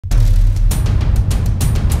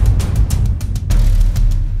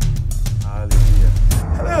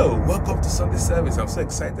service. I'm so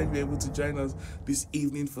excited you're able to join us this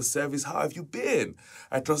evening for service. How have you been?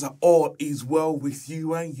 I trust that all is well with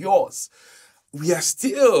you and yours. We are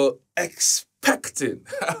still expecting,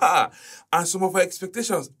 and some of our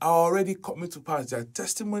expectations are already coming to pass. There are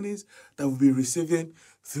testimonies that we'll be receiving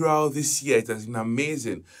throughout this year. It has been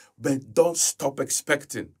amazing, but don't stop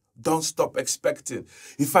expecting. Don't stop expecting.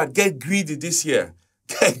 In fact, get greedy this year.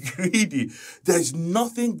 Get greedy. There's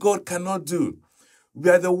nothing God cannot do. We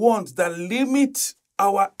are the ones that limit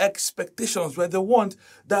our expectations. We're the ones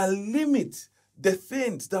that limit the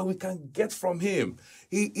things that we can get from Him.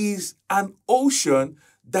 He is an ocean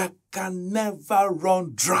that can never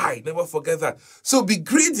run dry. Never forget that. So be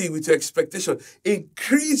greedy with your expectation.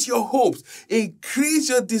 Increase your hopes. Increase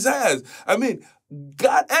your desires. I mean,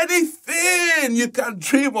 God, anything you can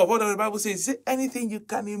dream of. What the Bible says, say anything you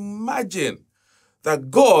can imagine that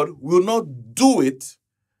God will not do it.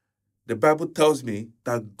 The Bible tells me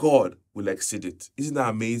that God will exceed it. Isn't that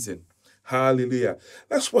amazing? Hallelujah.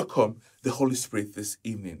 Let's welcome the Holy Spirit this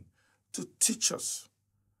evening to teach us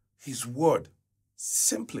His word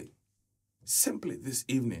simply this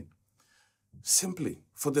evening. Simply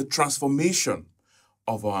for the transformation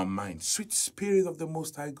of our mind. Sweet Spirit of the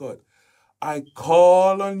Most High God, I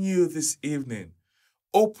call on you this evening.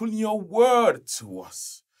 Open your word to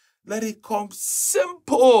us. Let it come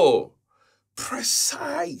simple,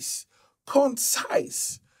 precise,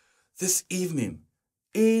 concise this evening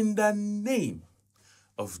in the name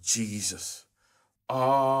of Jesus.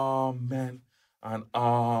 Amen and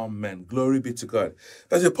amen. Glory be to God.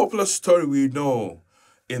 There's a popular story we know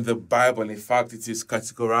in the Bible. In fact, it is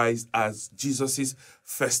categorized as Jesus'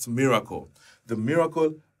 first miracle. The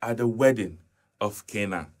miracle at the wedding of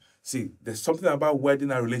Cana. See, there's something about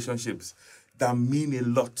wedding and relationships that mean a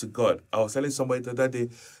lot to God. I was telling somebody the other day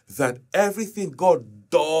that everything God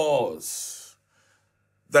does,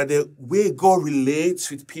 that the way God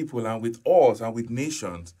relates with people and with us and with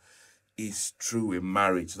nations is through a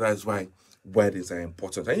marriage. That is why weddings are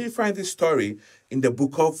important. And you find this story in the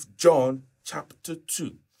book of John chapter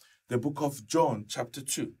 2. The book of John chapter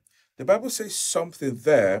 2. The Bible says something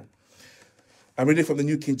there. I'm reading from the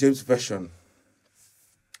New King James Version.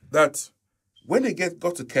 That when they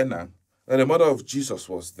got to Cana, that the mother of Jesus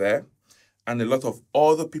was there, and a lot of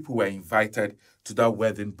other people were invited to that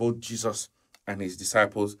wedding, both Jesus and his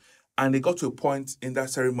disciples. And they got to a point in that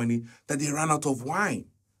ceremony that they ran out of wine.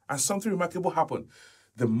 And something remarkable happened.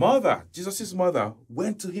 The mother, Jesus' mother,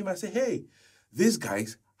 went to him and said, hey, these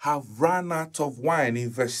guys have run out of wine, in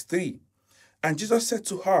verse 3. And Jesus said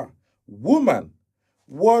to her, woman,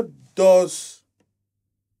 what does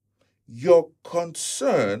your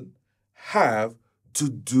concern have to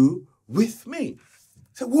do with me? He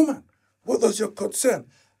said, woman, what does your concern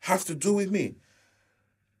have to do with me?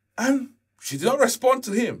 And she did not respond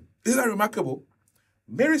to him. Isn't that remarkable?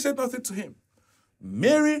 Mary said nothing to him.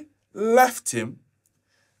 Mary left him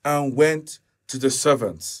and went to the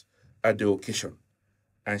servants at the occasion.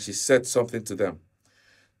 And she said something to them.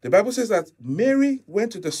 The Bible says that Mary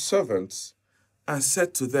went to the servants and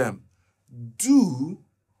said to them, do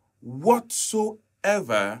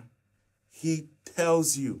whatsoever he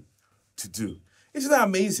tells you to do. Isn't that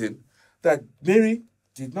amazing that Mary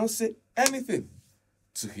did not say anything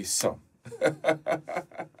to his son?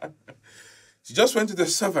 She just went to the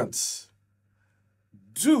servants.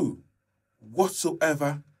 Do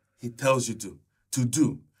whatsoever he tells you to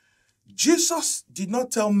do. Jesus did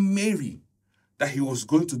not tell Mary that he was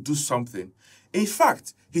going to do something. In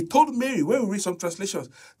fact, he told Mary, when we read some translations,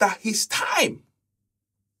 that his time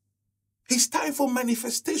for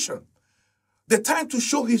manifestation, the time to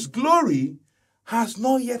show his glory, has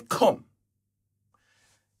not yet come.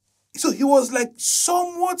 So he was like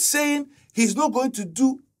somewhat saying he's not going to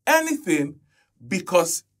do anything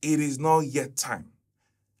because it is not yet time.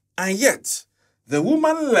 And yet, the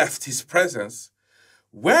woman left his presence,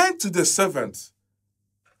 went to the servant.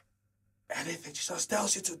 Anything Jesus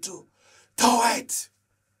tells you to do it.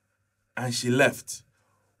 And she left.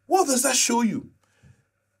 What does that show you?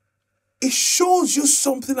 It shows you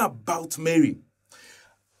something about Mary.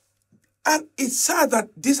 And it's sad that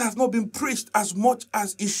this has not been preached as much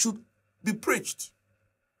as it should be preached.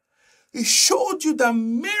 It showed you that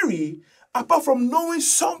Mary, apart from knowing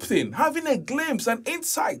something, having a glimpse and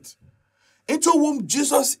insight into whom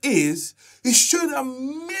Jesus is, it showed that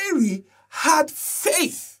Mary had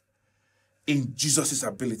faith in Jesus'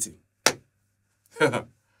 ability.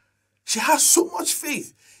 She has so much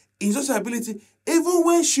faith in Jesus' ability. Even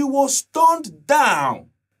when she was turned down,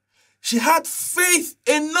 she had faith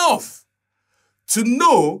enough to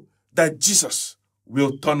know that Jesus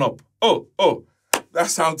will turn up. That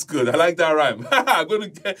sounds good. I like that rhyme. I'm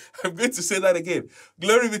going to say that again.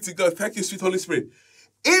 Glory be to God. Thank you, sweet Holy Spirit.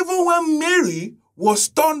 Even when Mary was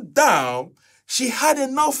turned down, she had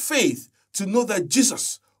enough faith to know that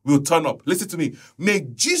Jesus will turn up. Listen to me. May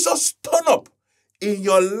Jesus turn up in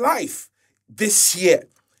your life this year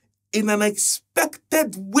in an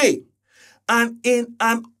expected way and in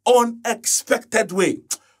an unexpected way.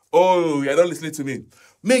 Oh, you're not listening to me.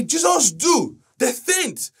 May Jesus do the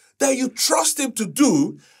things that you trust him to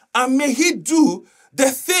do, and may he do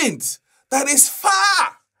the things that is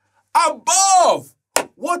far above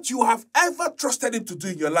what you have ever trusted him to do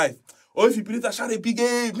in your life. Or if you believe that, shout a big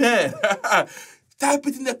amen. Type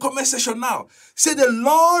it in the comment section now. Say, the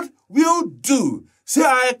Lord will do. Say,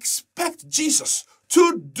 I expect Jesus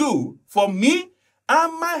to do for me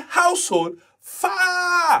and my household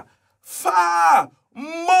far, far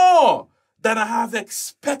more than I have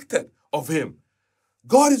expected of him.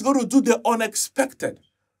 God is going to do the unexpected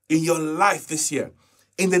in your life this year,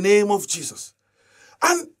 in the name of Jesus.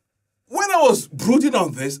 And when I was brooding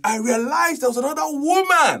on this, I realized there was another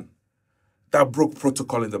woman that broke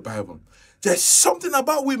protocol in the Bible. There's something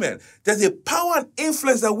about women. There's a power and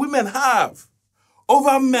influence that women have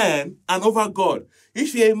over men and over God.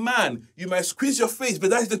 If you're a man, you might squeeze your face, but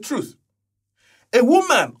that's the truth. A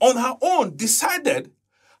woman on her own decided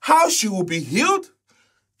how she will be healed,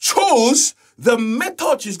 chose the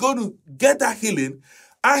method she's going to get that healing,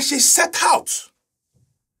 and she set out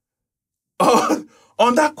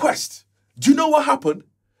on that quest. Do you know what happened?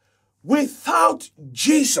 Without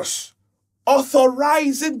Jesus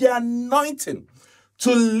authorizing the anointing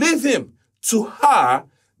to leave him to her,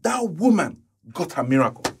 that woman got a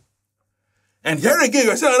miracle. And here again,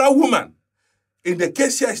 you're saying that woman. In the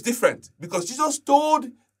case here, it's different because Jesus told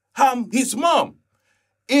his mom,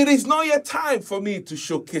 it is not yet time for me to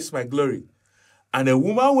showcase my glory. And a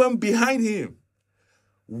woman went behind him,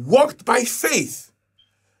 walked by faith.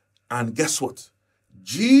 And guess what?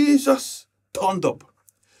 Jesus turned up.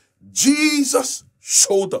 Jesus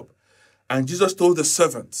showed up. And Jesus told the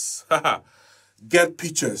servants, get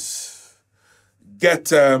pitchers.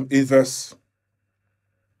 Get, in verse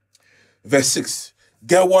 6,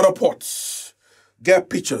 get water pots. Get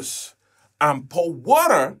pitchers. And pour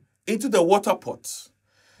water into the water pots.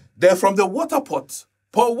 Then from the water pot,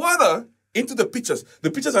 pour water into the pitchers.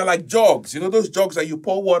 The pitchers are like jugs. You know those jugs that you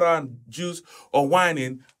pour water and juice or wine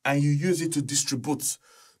in, and you use it to distribute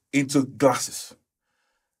into glasses.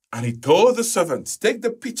 And he told the servants, take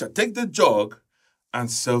the pitcher, take the jug,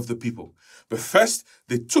 and serve the people. But first,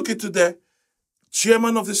 they took it to the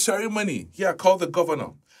chairman of the ceremony, here called the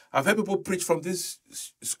governor. I've heard people preach from this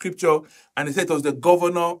scripture, and they said it was the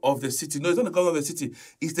governor of the city. No, it's not the governor of the city.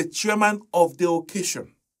 It's the chairman of the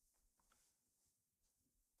occasion.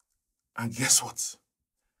 And guess what?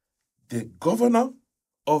 The governor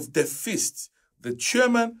of the feast, the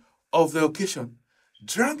chairman of the occasion,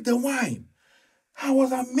 drank the wine. I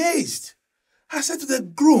was amazed. I said to the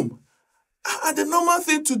groom, the normal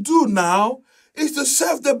thing to do now is to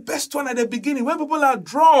serve the best one at the beginning. When people are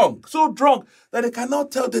drunk, so drunk that they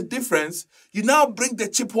cannot tell the difference, you now bring the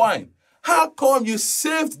cheap wine. How come you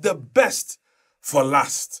saved the best for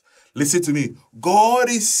last? Listen to me. God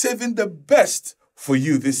is saving the best for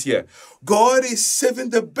you this year. God is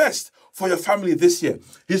saving the best for your family this year.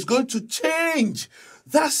 He's going to change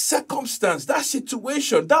that circumstance, that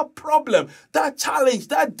situation, that problem, that challenge,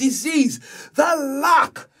 that disease, that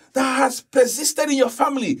lack that has persisted in your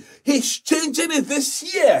family. He's changing it this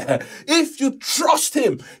year. If you trust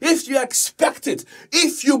him, if you expect it,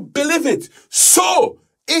 if you believe it, so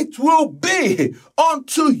it will be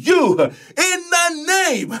unto you in the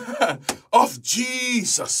name of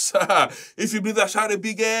Jesus. If you believe that, shout a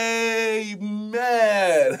big amen.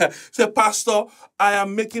 Say, Pastor, I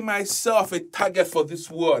am making myself a target for this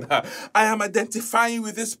word. I am identifying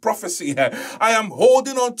with this prophecy. I am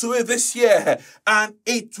holding on to it this year, and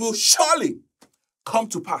it will surely come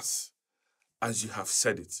to pass as you have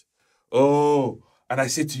said it. Oh, and I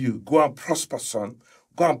say to you, go and prosper, son.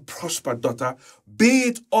 Go and prosper, daughter. Be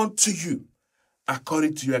it unto you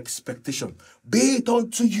according to your expectation. Be it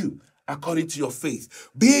unto you according to your faith.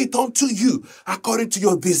 Be it unto you according to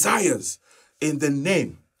your desires. In the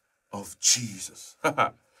name of Jesus.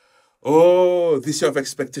 Oh, this year of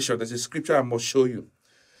expectation. There's a scripture I must show you.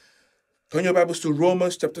 Turn your Bibles to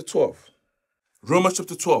Romans chapter 12. Romans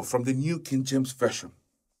chapter 12 from the New King James Version.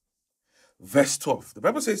 Verse 12. The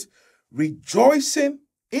Bible says, rejoicing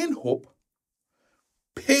in hope,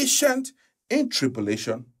 patient in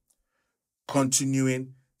tribulation,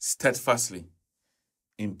 continuing steadfastly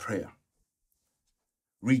in prayer.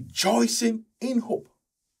 Rejoicing in hope,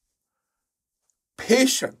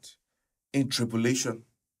 patient in tribulation,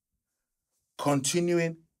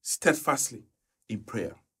 continuing steadfastly in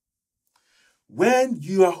prayer. When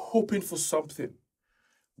you are hoping for something,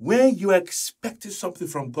 when you are expecting something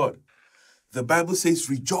from God, the Bible says,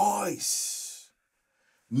 rejoice,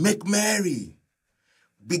 make merry,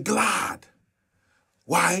 be glad.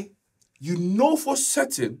 Why? You know for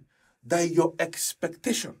certain that your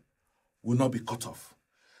expectation will not be cut off.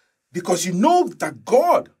 Because you know that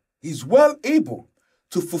God is well able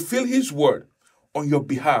to fulfill his word on your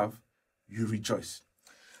behalf, you rejoice.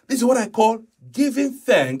 This is what I call giving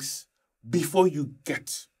thanks before you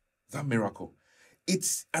get that miracle.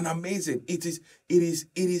 It's an amazing, it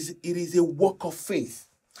is a work of faith.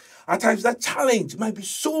 At times that challenge might be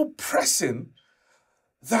so pressing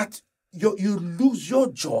that you lose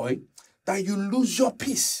your joy, that you lose your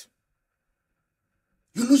peace.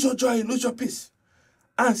 You lose your joy, you lose your peace.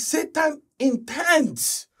 And Satan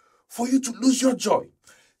intends for you to lose your joy.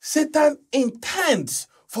 Satan intends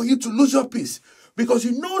for you to lose your peace. Because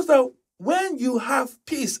he knows that when you have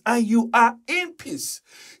peace and you are in peace,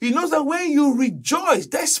 he knows that when you rejoice,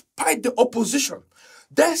 despite the opposition,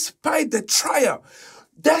 despite the trial,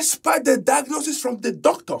 despite the diagnosis from the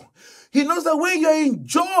doctor, he knows that when you're in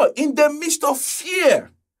joy, in the midst of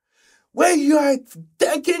fear, when you are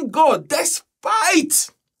thanking God,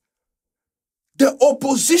 despite the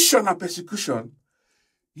opposition and persecution,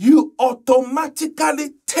 you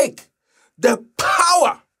automatically take the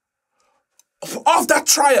power of that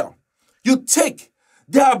trial. You take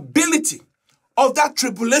the ability of that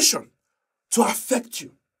tribulation to affect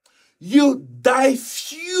you. You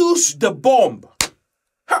diffuse the bomb.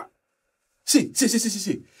 Ha! See.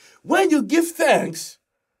 When you give thanks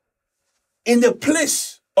in the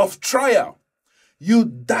place of trial, you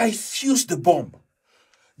diffuse the bomb.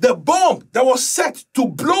 The bomb that was set to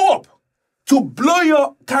blow up, to blow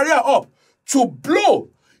your career up, to blow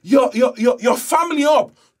your family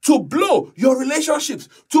up, to blow your relationships,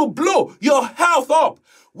 to blow your health up.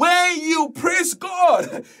 When you praise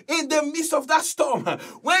God in the midst of that storm,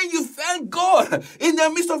 when you thank God in the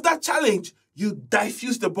midst of that challenge, you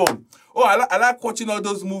diffuse the bomb. Oh, I like watching all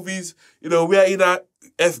those movies, where either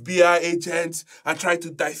FBI agents are trying to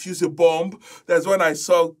diffuse a bomb. That's one I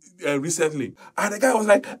saw recently. And the guy was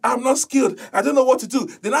like, I'm not skilled. I don't know what to do.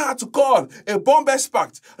 Then I had to call a bomb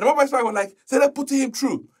expert. And the bomb expert was like, so they're putting him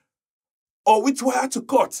through. Or which wire to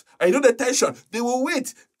cut. And the tension. They will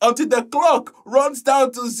wait until the clock runs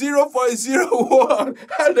down to 0.01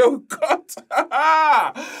 and they will cut.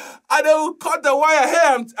 And they will cut the wire.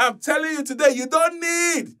 Hey, I'm telling you today, you don't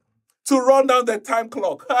need to run down the time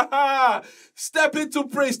clock. Step into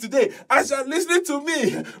praise today. As you're listening to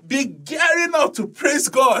me, be gearing up to praise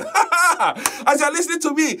God. As you're listening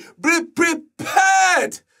to me, be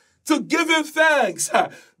prepared to give him thanks.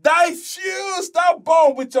 Diffuse that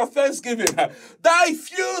bomb with your thanksgiving.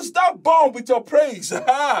 Diffuse that bomb with your praise.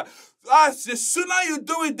 The sooner you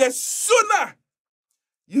do it, the sooner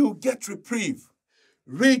you get reprieve.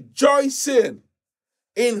 Rejoicing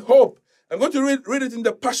in hope. I'm going to read it in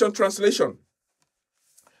the Passion Translation.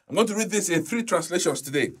 I'm going to read this in 3 translations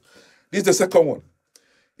today. This is the second one.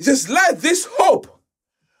 It says, let this hope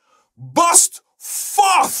burst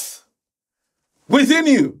forth within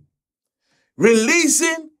you,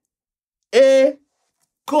 releasing a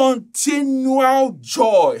continual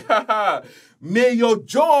joy. May your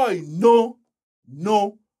joy know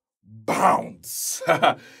no bounds.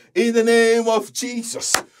 In the name of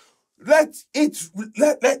Jesus. Let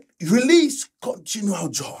release continual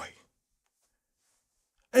joy.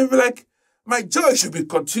 And be like, my joy should be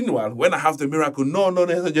continual when I have the miracle. No,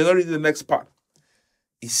 you're not reading the next part.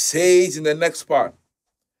 It says in the next part,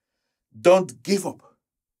 don't give up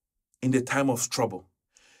in the time of trouble.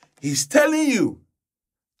 He's telling you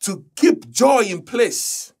to keep joy in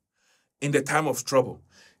place in the time of trouble.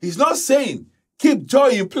 He's not saying keep joy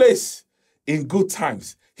in place in good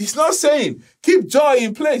times. He's not saying keep joy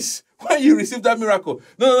in place when you receive that miracle.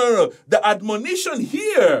 No. The admonition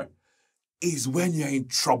here is when you're in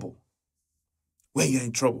trouble. When you're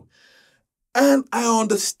in trouble. And I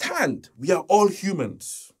understand we are all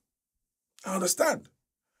humans. I understand.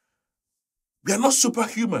 We are not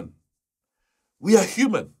superhuman. We are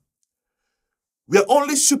human. We are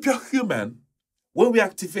only superhuman when we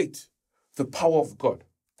activate the power of God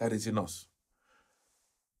that is in us.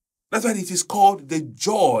 That's why it is called the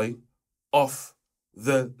joy of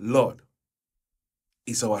the Lord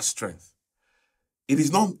is our strength. It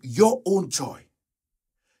is not your own joy.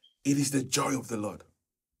 It is the joy of the Lord.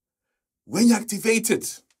 When you activate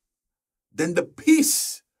it, then the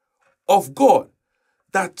peace of God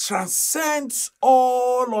that transcends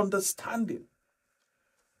all understanding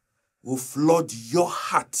will flood your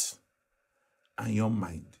heart and your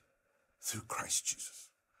mind through Christ Jesus.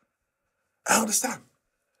 I understand.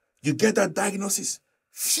 You get that diagnosis,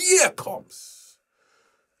 fear comes.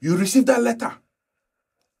 You receive that letter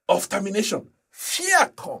of termination, fear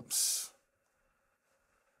comes.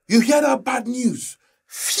 You hear that bad news,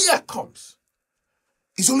 fear comes.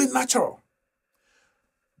 It's only natural.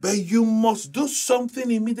 But you must do something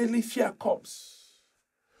immediately fear comes.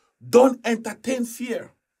 Don't entertain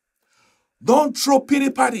fear. Don't throw pity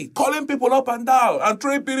party, calling people up and down and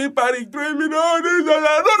throwing pity party,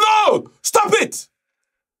 no. Stop it.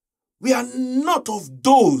 We are not of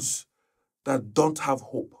those that don't have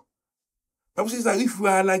hope. The Bible says that if we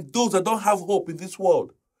are like those that don't have hope in this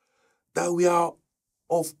world, that we are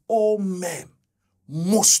of all men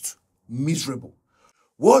most miserable.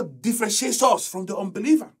 What differentiates us from the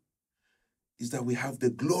unbeliever is that we have the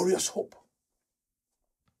glorious hope.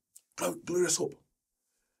 Glorious hope.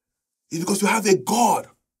 It's because we have a God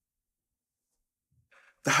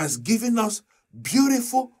that has given us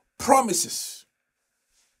beautiful promises.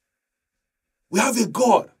 We have a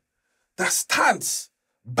God that stands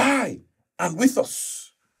by and with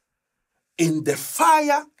us in the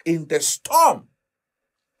fire, in the storm.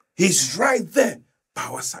 He's right there by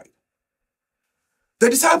our side. The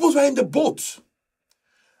disciples were in the boat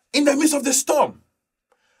in the midst of the storm,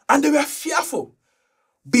 and they were fearful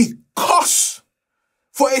because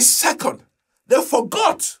for a second they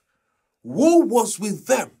forgot who was with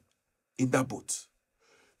them in that boat.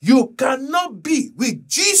 You cannot be with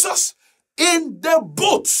Jesus in the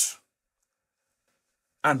boat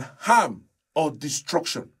and harm or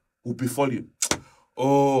destruction will befall you.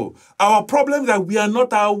 Oh, our problem is that we are not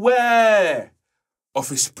aware of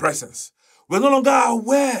his presence. We're no longer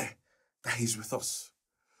aware that he's with us.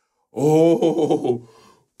 Oh,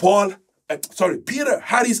 Peter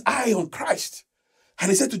had his eye on Christ. And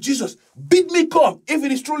he said to Jesus, bid me come if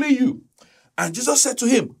it is truly you. And Jesus said to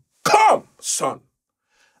him, come, son.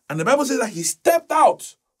 And the Bible says that he stepped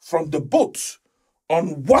out from the boat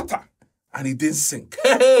on water and he didn't sink.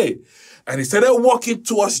 Hey! And he started walking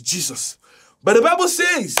towards Jesus. But the Bible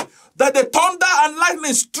says that the thunder and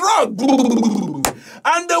lightning struck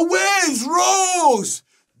and the waves rose.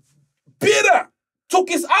 Peter took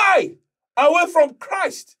his eye away from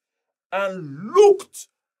Christ and looked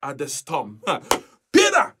at the storm.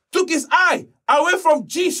 Peter took his eye away from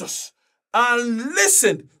Jesus and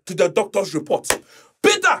listened to the doctor's report.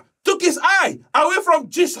 Peter took his eye away from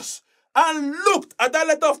Jesus and looked at that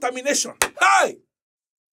letter of termination. Hey!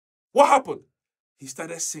 What happened? He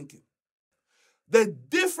started sinking. The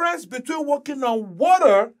difference between walking on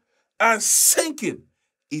water and sinking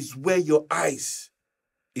is where your eyes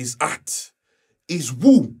is at, is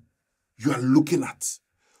who you are looking at.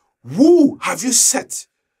 Who have you set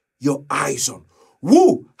your eyes on?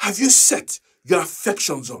 Who have you set your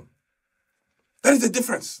affections on? That is the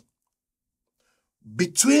difference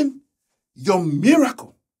between your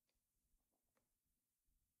miracle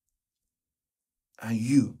and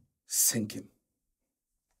you sinking.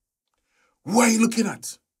 Who are you looking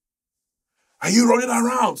at? Are you running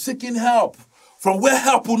around seeking help from where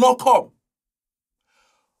help will not come?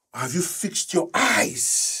 Or have you fixed your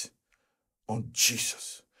eyes on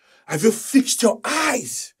Jesus? Have you fixed your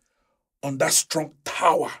eyes on that strong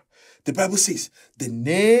tower? The Bible says the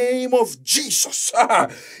name of Jesus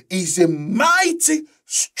is a mighty,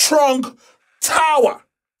 strong tower.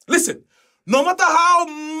 Listen, no matter how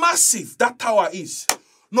massive that tower is,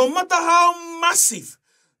 no matter how massive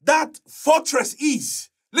that fortress is,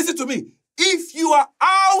 listen to me, if you are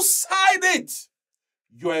outside it,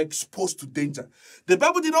 you are exposed to danger. The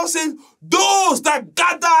Bible did not say those that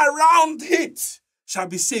gather around it shall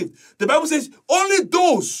be saved. The Bible says only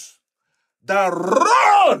those that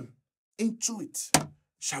run into it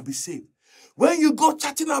shall be saved. When you go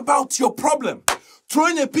chatting about your problem,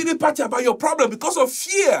 throwing a pity party about your problem because of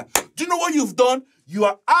fear, do you know what you've done? You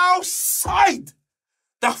are outside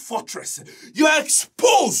that fortress. You are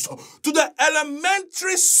exposed to the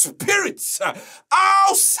elementary spirits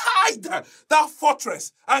outside that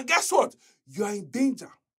fortress. And guess what? You are in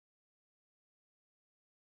danger.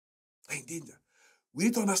 You're in danger. We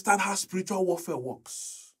need to understand how spiritual warfare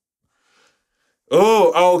works.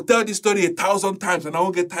 Oh, I'll tell this story 1,000 times and I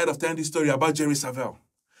won't get tired of telling this story about Jerry Savelle.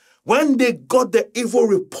 When they got the evil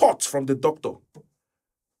report from the doctor,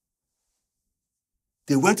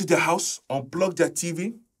 they went to their house, unplugged their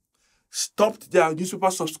TV, stopped their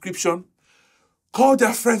newspaper subscription, called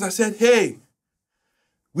their friends and said, hey,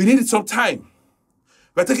 we needed some time.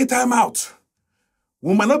 We're taking time out.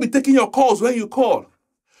 We might not be taking your calls when you call.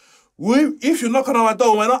 If you knock on our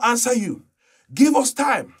door, we might not answer you. Give us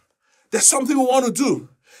time. There's something we want to do.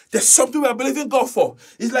 There's something we are believing God for.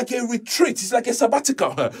 It's like a retreat. It's like a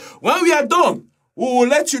sabbatical. When we are done, we will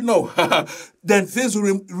let you know. Then things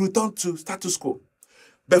will return to status quo.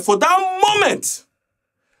 But for that moment,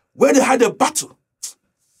 where they had a battle,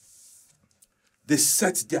 they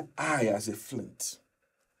set their eye as a flint.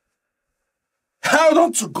 Held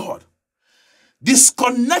on to God.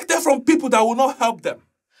 Disconnected from people that will not help them.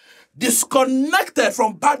 Disconnected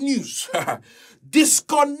from bad news.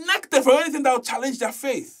 Disconnected from anything that will challenge their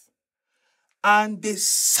faith. And they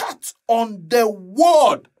sat on the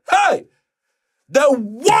word. Hey! The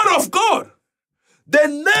word of God. The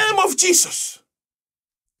name of Jesus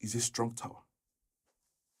is a strong tower.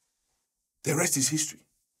 The rest is history.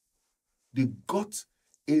 They got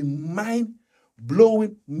a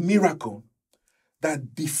mind-blowing miracle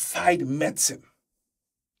that defied medicine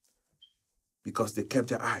because they kept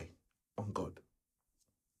their eye on God.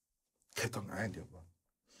 Kept an eye on God.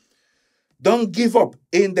 Don't give up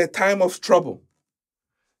in the time of trouble.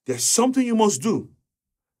 There's something you must do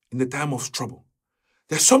in the time of trouble.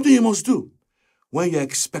 There's something you must do when you're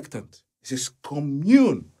expectant. It says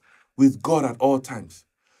commune with God at all times.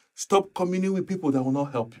 Stop communing with people that will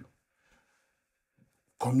not help you.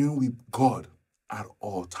 Commune with God at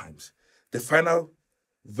all times. The final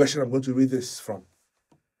version I'm going to read this from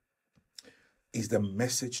is the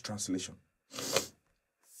Message translation.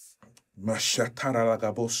 It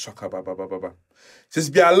says,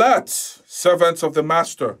 be alert, servants of the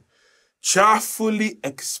master, cheerfully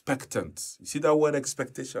expectant. You see that word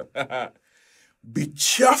expectation? Be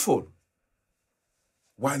cheerful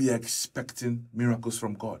while you're expecting miracles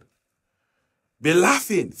from God. Be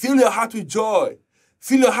laughing. Fill your heart with joy.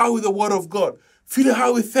 Fill your heart with the word of God. Fill your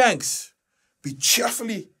heart with thanks. Be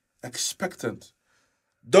cheerfully expectant.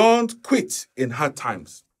 Don't quit in hard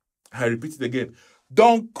times. I repeat it again.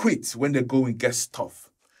 Don't quit when the going gets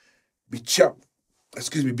tough. Be cheerful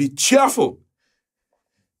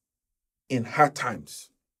in hard times.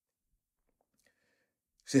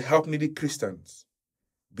 Say, help needy Christians.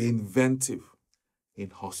 Be inventive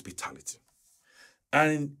in hospitality.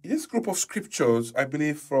 And in this group of scriptures, I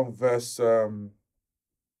believe from verse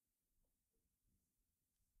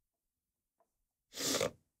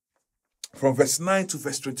from verse 9 to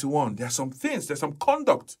verse 21, there are some things, there's some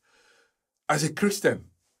conduct as a Christian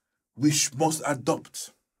we must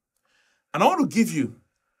adopt. And I want to give you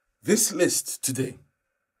this list today.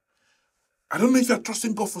 I don't know if you're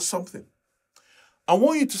trusting God for something. I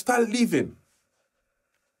want you to start living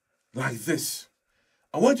like this.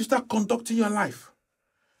 I want you to start conducting your life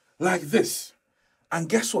like this. And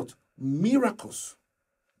guess what? Miracles.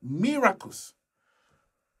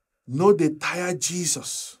 No, they tire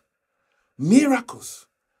Jesus. Miracles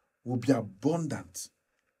will be abundant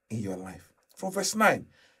in your life. From verse 9,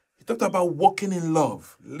 he talked about walking in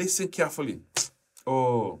love. Listen carefully.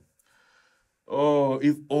 Oh,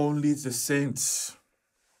 if only the saints,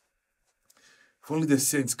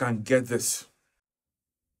 can get this.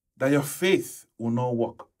 That your faith will not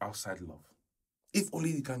walk outside love. If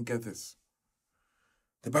only you can get this.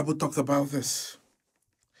 The Bible talks about this.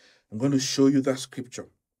 I'm going to show you that scripture.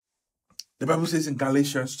 The Bible says in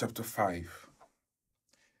Galatians chapter 5,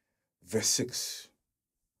 verse 6,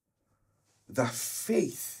 that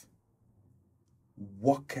faith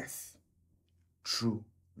walketh through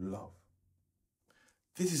love.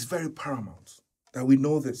 This is very paramount, that we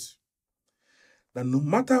know this. That no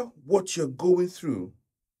matter what you're going through,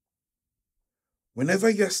 whenever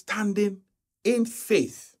you're standing in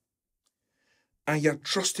faith and you're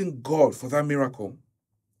trusting God for that miracle,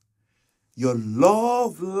 your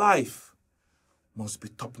love life must be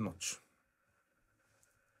top-notch.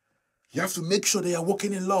 You have to make sure that you're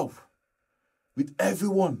walking in love with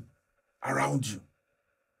everyone around you.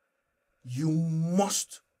 You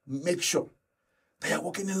must make sure that you're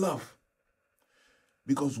walking in love.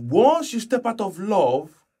 Because once you step out of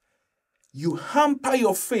love, you hamper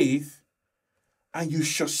your faith and you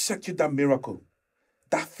shall secure that miracle,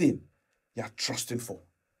 that thing you're trusting for.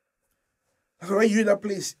 That's why you read that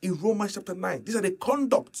place in Romans chapter 9. These are the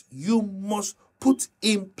conduct you must put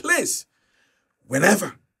in place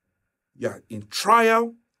whenever you're in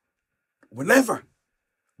trial, whenever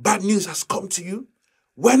bad news has come to you,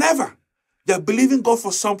 whenever you're believing God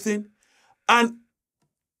for something, and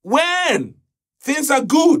when things are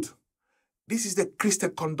good. This is the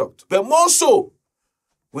Christian conduct. But more so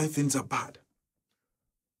when things are bad.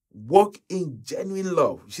 Walk in genuine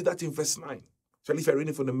love. You see that in verse 9. Especially if you're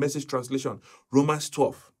reading from the Message translation, Romans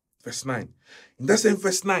 12, verse 9. In that same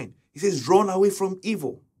verse 9, it says, run away from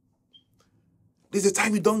evil. This is the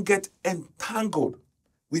time you don't get entangled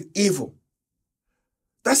with evil.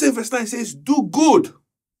 That same verse 9 says, do good.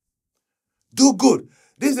 Do good.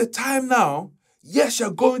 This is the time now. Yes,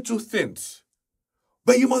 you're going through things,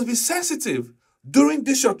 but you must be sensitive during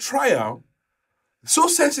this your trial, so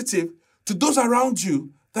sensitive to those around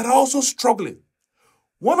you that are also struggling.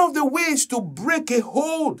 One of the ways to break a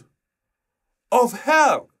hold of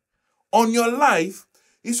hell on your life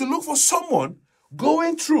is to look for someone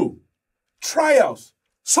going through trials,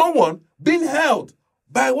 someone being held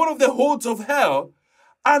by one of the holds of hell,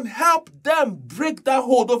 and help them break that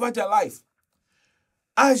hold over their life.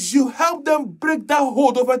 As you help them break that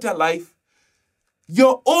hold over their life,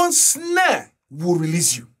 your own snare will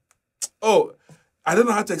release you. Oh, I don't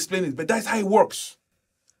know how to explain it, but that's how it works.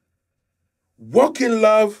 Walk in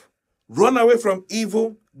love, run away from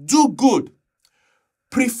evil, do good,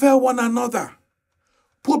 prefer one another,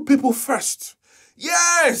 put people first.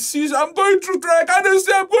 Yes, I'm going through trial. I can't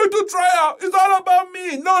say I'm going through trial. It's all about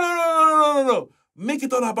me. No. Make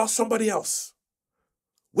it all about somebody else.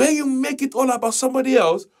 When you make it all about somebody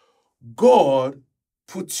else, God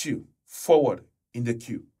puts you forward in the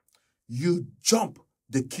queue. You jump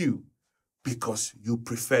the queue because you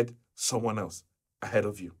preferred someone else ahead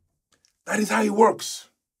of you. That is how it works.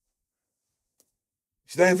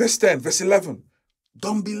 So then in verse 10, verse 11,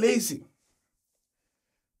 don't be lazy.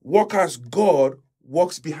 Walk as God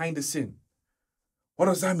walks behind the scene. What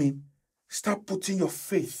does that mean? Start putting your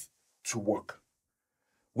faith to work.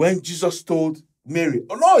 When Jesus told Mary,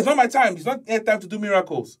 oh no, it's not my time. It's not yet time to do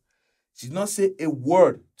miracles. She did not say a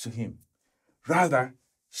word to him. Rather,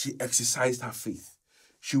 she exercised her faith.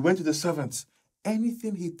 She went to the servants.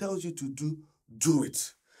 Anything he tells you to do, do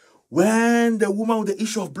it. When the woman with the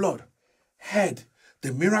issue of blood heard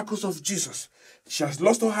the miracles of Jesus, she has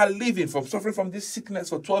lost all her living from suffering from this sickness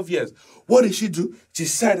for 12 years. What did she do? She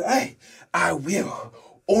said, I will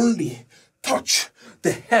only touch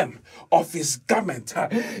the hem of his garment.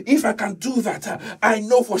 If I can do that, I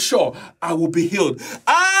know for sure I will be healed.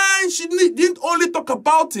 And she didn't only talk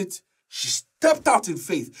about it, she stepped out in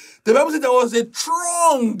faith. The Bible said there was a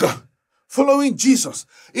throng following Jesus.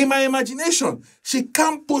 In my imagination, she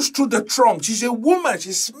can't push through the throng. She's a woman,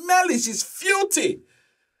 she's smelly, she's filthy.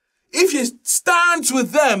 If she stands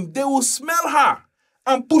with them, they will smell her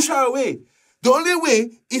and push her away. The only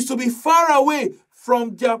way is to be far away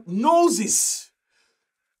from their noses.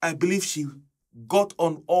 I believe she got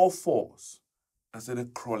on all fours and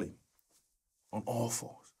started crawling on all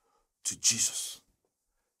fours to Jesus.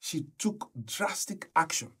 She took drastic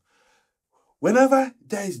action. Whenever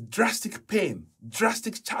there is drastic pain,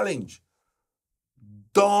 drastic challenge,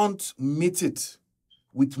 don't meet it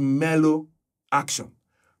with mellow action.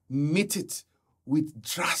 Meet it with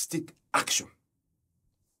drastic action.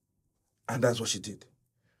 And that's what she did.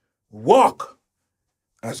 Walk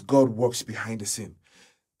as God works behind the scene.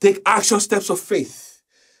 Take action steps of faith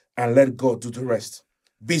and let God do the rest.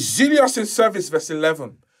 Be zealous in service, verse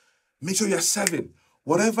 11. Make sure you're serving.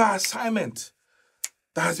 Whatever assignment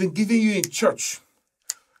that has been given you in church,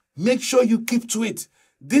 make sure you keep to it.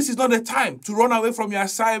 This is not the time to run away from your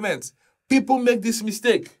assignment. People make this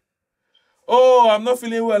mistake. Oh, I'm not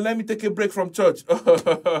feeling well. Let me take a break from church.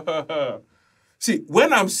 See,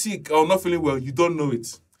 when I'm sick or not feeling well, you don't know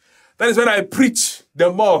it. That is when I preach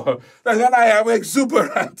the more. That's when I am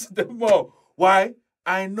exuberant the more. Why?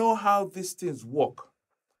 I know how these things work.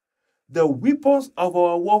 The weapons of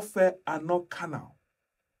our warfare are not carnal.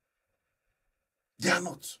 They are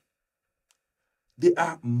not. They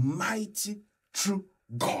are mighty through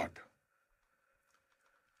God.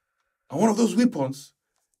 And one of those weapons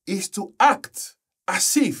is to act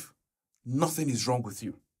as if nothing is wrong with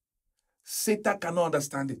you. Satan cannot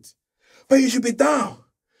understand it. But you should be down.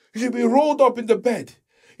 You should be rolled up in the bed.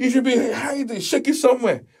 You should be hiding, shaking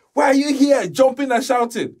somewhere. Why are you here jumping and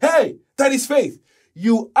shouting? Hey, that is faith.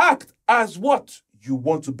 You act as what you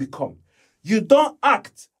want to become. You don't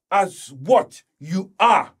act as what you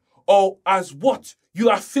are or as what you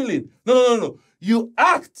are feeling. No. You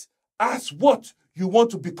act as what you want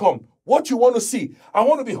to become, what you want to see. I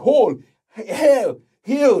want to be whole,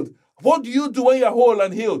 healed. What do you do when you're whole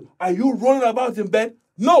and healed? Are you rolling about in bed?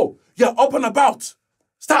 No, you're up and about.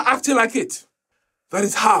 Start acting like it. That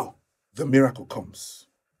is how the miracle comes.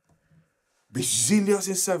 Be zealous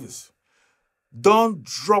in service. Don't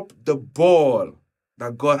drop the ball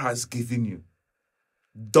that God has given you.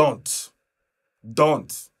 Don't drop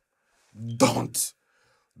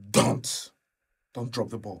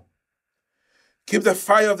the ball. Keep the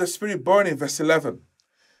fire of the Spirit burning, verse 11,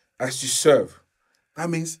 as you serve. That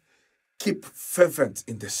means keep fervent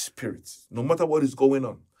in the Spirit, no matter what is going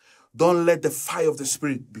on. Don't let the fire of the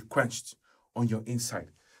Spirit be quenched on your inside.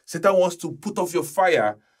 Satan wants to put off your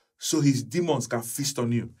fire so his demons can feast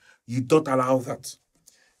on you. You don't allow that.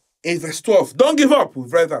 In verse 12, don't give up.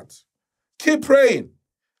 We've read that. Keep praying.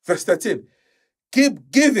 Verse 13,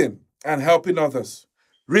 keep giving and helping others.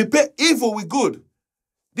 Repay evil with good.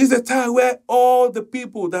 This is a time where all the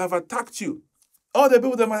people that have attacked you, all the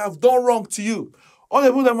people that might have done wrong to you, all the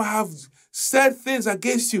people that might have said things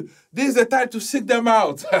against you, this is the time to seek them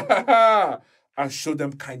out and show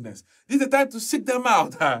them kindness. This is the time to seek them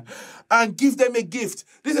out and give them a gift.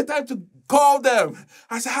 This is the time to call them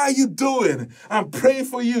and say, how are you doing? I'm praying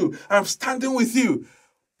for you. I'm standing with you.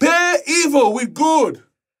 Pay evil with good.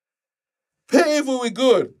 Pay evil with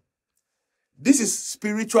good. This is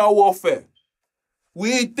spiritual warfare.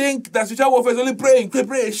 We think that spiritual warfare is only praying,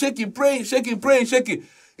 shaking, praying, shaking, praying, shaking.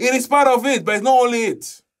 It is part of it, but it's not only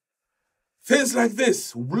it. Things like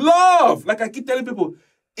this. Love, like I keep telling people,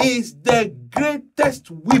 is the greatest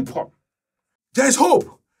weapon. There is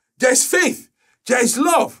hope. There is faith. There is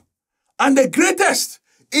love. And the greatest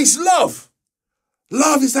is love.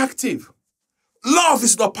 Love is active. Love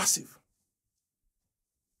is not passive.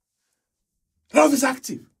 Love is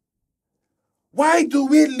active. Why do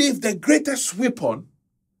we leave the greatest weapon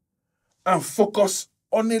and focus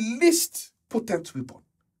on a least potent weapon?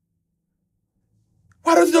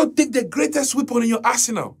 Why don't you not take the greatest weapon in your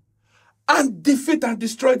arsenal and defeat and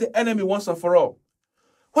destroy the enemy once and for all?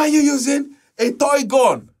 Why are you using a toy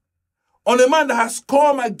gun on a man that has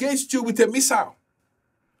come against you with a missile?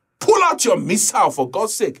 Pull out your missile, for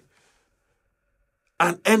God's sake,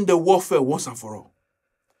 and end the warfare once and for all.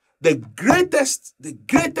 The greatest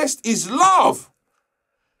is love.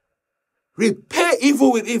 Repay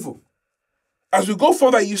evil with evil. As we go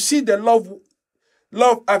further, you see the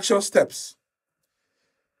love action steps.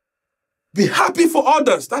 Be happy for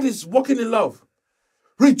others. That is walking in love.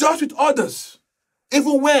 Rejoice with others,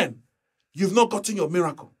 even when you've not gotten your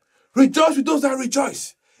miracle. Rejoice with those that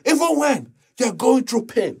rejoice, even when they're going through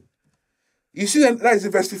pain. You see that is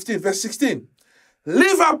in verse 15. Verse 16.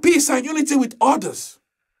 Live at peace and unity with others.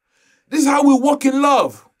 This is how we walk in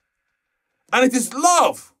love. And it is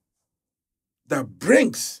love that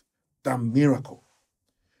brings the miracle.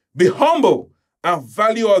 Be humble and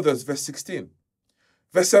value others. Verse 16.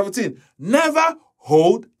 Verse 17. Never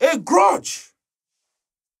hold a grudge.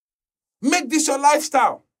 Make this your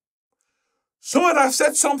lifestyle. Someone has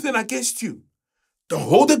said something against you. Don't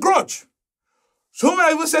hold a grudge.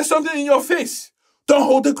 Someone even said something in your face. Don't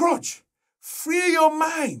hold a grudge. Free your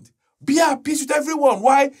mind. Be at peace with everyone.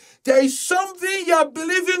 Why? There is something you're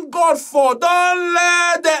believing God for. Don't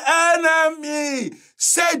let the enemy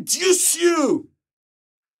seduce you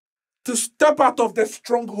to step out of the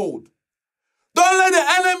stronghold. Don't let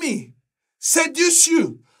the enemy seduce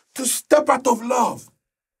you to step out of love.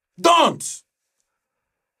 Don't.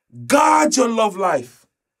 Guard your love life.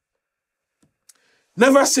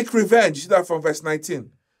 Never seek revenge. You see that from verse 19,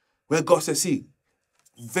 where God says, see,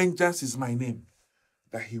 vengeance is my name,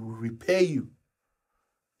 that he will repay you.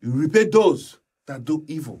 He will repay those that do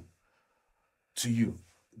evil to you.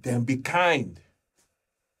 Then be kind.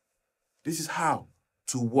 This is how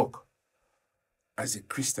to walk as a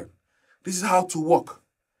Christian. This is how to walk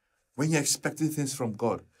when you're expecting things from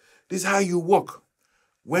God. This is how you walk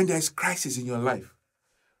when there's crisis in your life.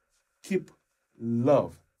 Keep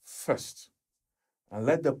love first. And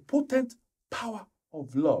let the potent power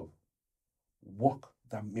of love work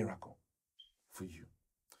that miracle for you.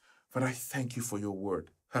 Father, I thank you for your word.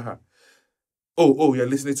 You're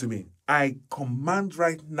listening to me. I command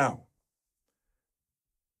right now,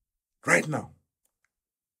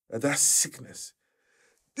 that sickness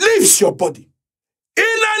leaves your body in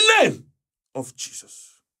the name of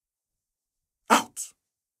Jesus. Out.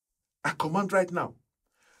 I command right now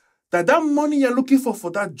that money you're looking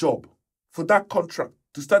for that job, for that contract,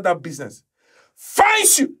 to start that business,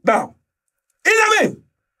 finds you now in the name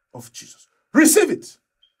of Jesus. Receive it.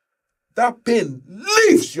 That pain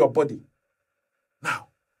leaves your body now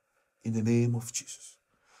in the name of Jesus.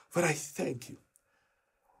 Father, I thank you.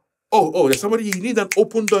 There's somebody, you need an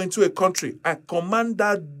open door into a country. I command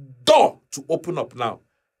that door to open up now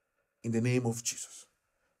in the name of Jesus,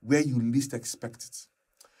 where you least expect it.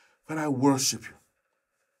 Father, I worship you.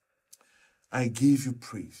 I give you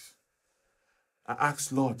praise. I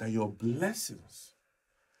ask, Lord, that your blessings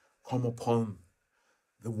come upon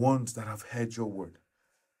the ones that have heard your word,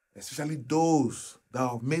 especially those that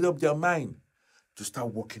have made up their mind to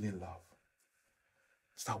start walking in love.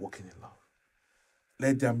 Start walking in love.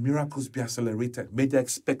 Let their miracles be accelerated. May their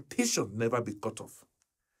expectation never be cut off.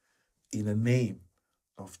 In the name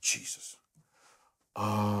of Jesus.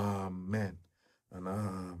 Amen and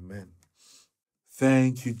amen.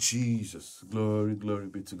 Thank you, Jesus. Glory, glory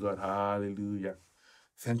be to God. Hallelujah.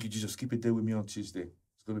 Thank you, Jesus. Keep it there with me on Tuesday.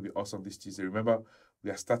 It's going to be awesome this Tuesday. Remember, We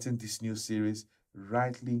are starting this new series,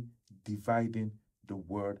 Rightly Dividing the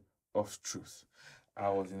Word of Truth. I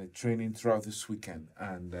was in a training throughout this weekend,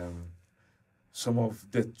 and some of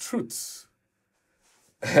the truths,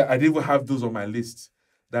 I didn't even have those on my list,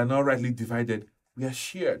 that are not rightly divided, we are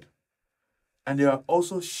shared. And they are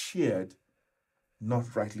also shared,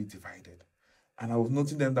 not rightly divided. And I was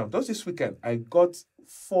noting them down. Just this weekend, I got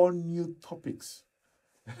 4 new topics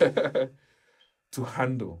to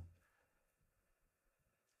handle.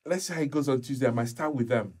 Let's see how it goes on Tuesday. I might start with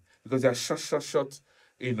them because they are short,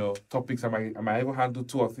 topics. I might even handle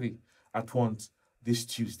 2 or 3 at once this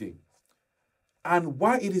Tuesday. And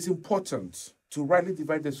why it is important to rightly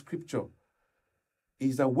divide the scripture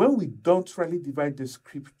is that when we don't rightly divide the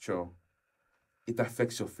scripture, it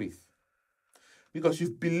affects your faith. Because you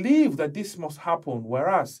believe that this must happen,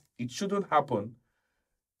 whereas it shouldn't happen,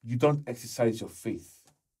 you don't exercise your faith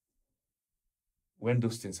when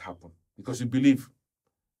those things happen. Because you believe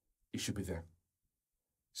it should be there.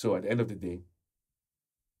 So at the end of the day,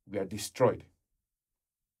 we are destroyed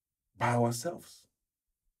by ourselves.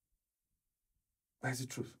 That's the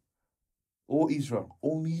truth. O Israel,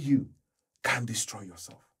 only you can destroy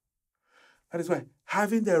yourself. That is why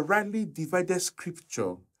having the rightly divided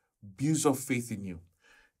scripture builds up faith in you.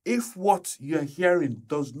 If what you are hearing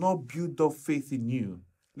does not build up faith in you,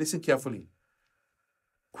 listen carefully.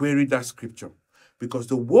 Query that scripture. Because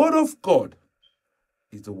the word of God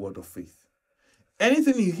is the word of faith.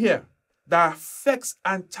 Anything you hear that affects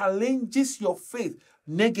and challenges your faith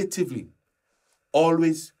negatively,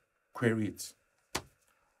 always query it.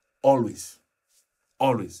 Always.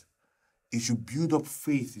 Always. It should build up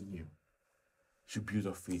faith in you. It should build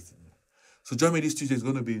up faith in you. So join me this Tuesday. It's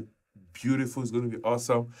going to be beautiful. It's going to be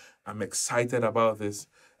awesome. I'm excited about this.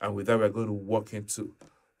 And with that, we're going to walk into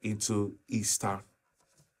Easter.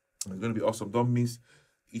 It's going to be awesome. Don't miss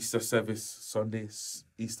Easter service, Sunday's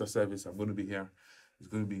Easter service. I'm going to be here. It's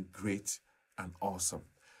going to be great and awesome.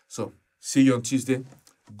 So, see you on Tuesday.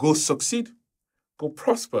 Go succeed. Go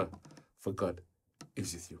prosper. For God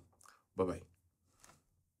is with you. Bye-bye.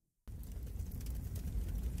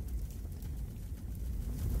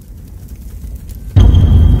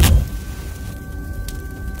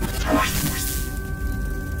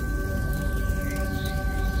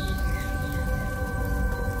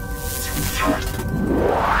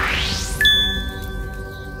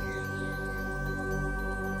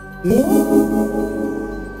 Ooh.